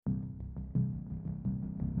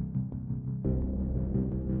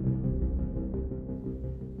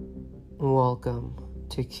Welcome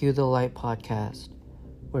to Cue the Light podcast,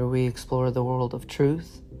 where we explore the world of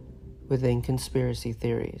truth within conspiracy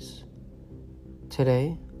theories.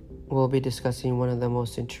 Today, we'll be discussing one of the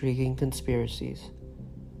most intriguing conspiracies,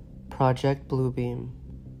 Project Bluebeam.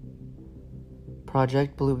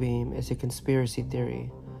 Project Bluebeam is a conspiracy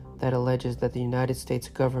theory that alleges that the United States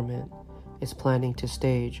government is planning to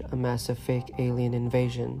stage a massive fake alien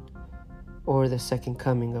invasion or the second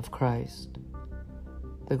coming of Christ.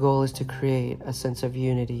 The goal is to create a sense of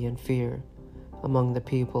unity and fear among the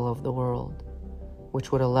people of the world,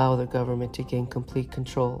 which would allow the government to gain complete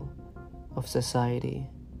control of society.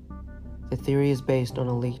 The theory is based on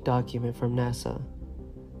a leaked document from NASA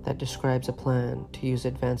that describes a plan to use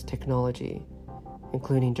advanced technology,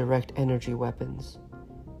 including direct energy weapons,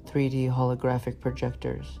 3D holographic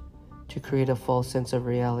projectors, to create a false sense of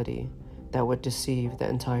reality that would deceive the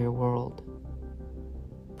entire world.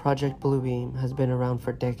 Project Bluebeam has been around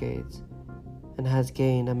for decades and has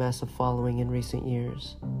gained a massive following in recent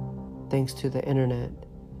years. Thanks to the internet,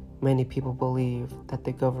 many people believe that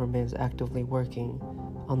the government is actively working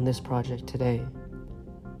on this project today.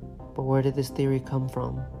 But where did this theory come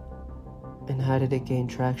from? And how did it gain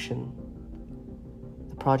traction?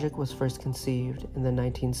 The project was first conceived in the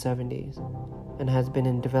 1970s and has been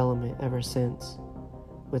in development ever since,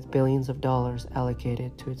 with billions of dollars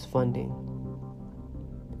allocated to its funding.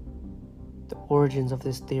 The origins of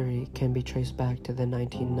this theory can be traced back to the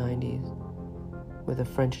 1990s, with a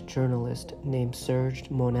French journalist named Serge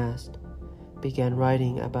Monast began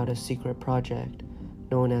writing about a secret project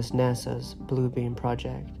known as NASA's Bluebeam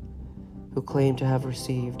Project, who claimed to have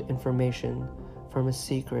received information from a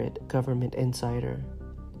secret government insider.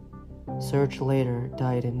 Serge later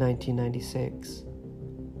died in 1996.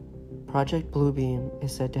 Project Bluebeam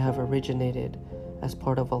is said to have originated as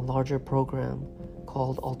part of a larger program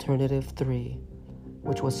called Alternative 3,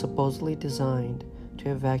 which was supposedly designed to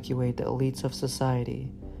evacuate the elites of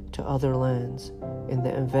society to other lands in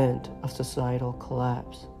the event of societal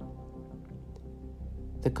collapse.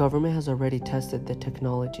 The government has already tested the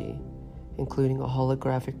technology, including a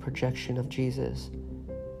holographic projection of Jesus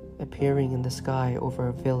appearing in the sky over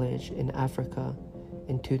a village in Africa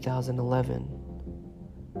in 2011.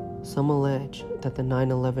 Some allege that the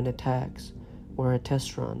 9/11 attacks were a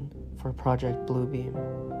test run for Project Bluebeam,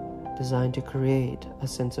 designed to create a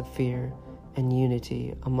sense of fear and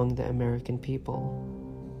unity among the American people.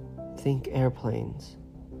 Think airplanes.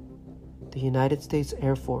 The United States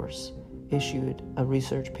Air Force issued a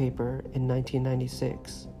research paper in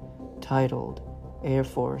 1996 titled Air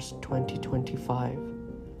Force 2025,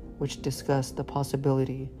 which discussed the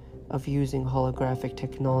possibility of using holographic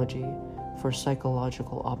technology for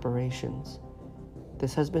psychological operations.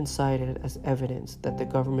 This has been cited as evidence that the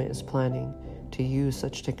government is planning to use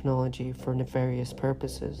such technology for nefarious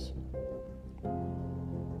purposes.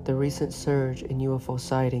 The recent surge in UFO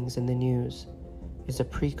sightings in the news is a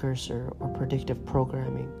precursor or predictive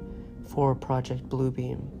programming for Project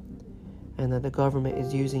Bluebeam, and that the government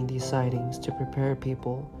is using these sightings to prepare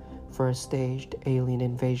people for a staged alien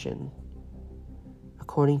invasion.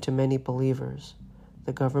 According to many believers,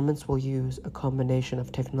 the governments will use a combination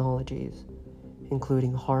of technologies,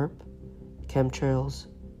 including HAARP, chemtrails,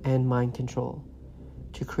 and mind control,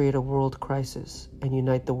 to create a world crisis and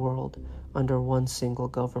unite the world under one single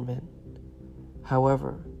government.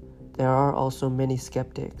 However, there are also many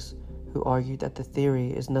skeptics who argue that the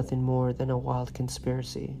theory is nothing more than a wild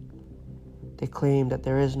conspiracy. They claim that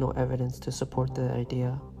there is no evidence to support the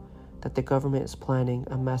idea that the government is planning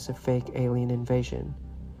a massive fake alien invasion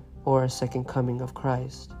or a second coming of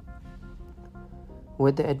Christ.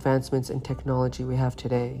 With the advancements in technology we have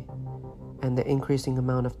today, and the increasing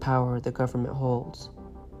amount of power the government holds,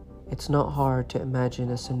 it's not hard to imagine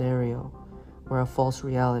a scenario where a false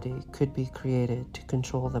reality could be created to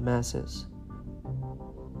control the masses.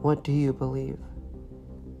 What do you believe?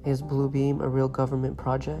 Is Bluebeam a real government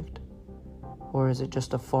project? Or is it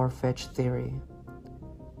just a far-fetched theory?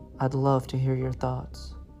 I'd love to hear your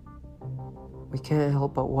thoughts. We can't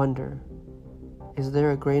help but wonder, is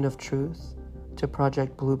there a grain of truth to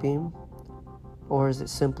Project Bluebeam? Or is it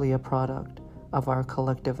simply a product of our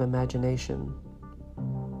collective imagination?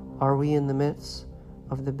 Are we in the midst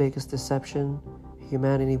of the biggest deception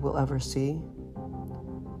humanity will ever see?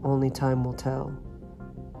 Only time will tell.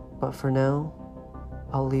 But for now,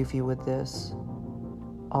 I'll leave you with this.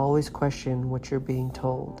 Always question what you're being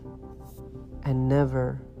told, and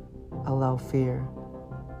never allow fear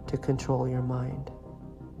to control your mind.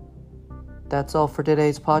 That's all for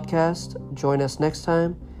today's podcast. Join us next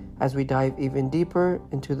time as we dive even deeper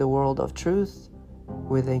into the world of truth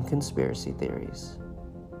within conspiracy theories.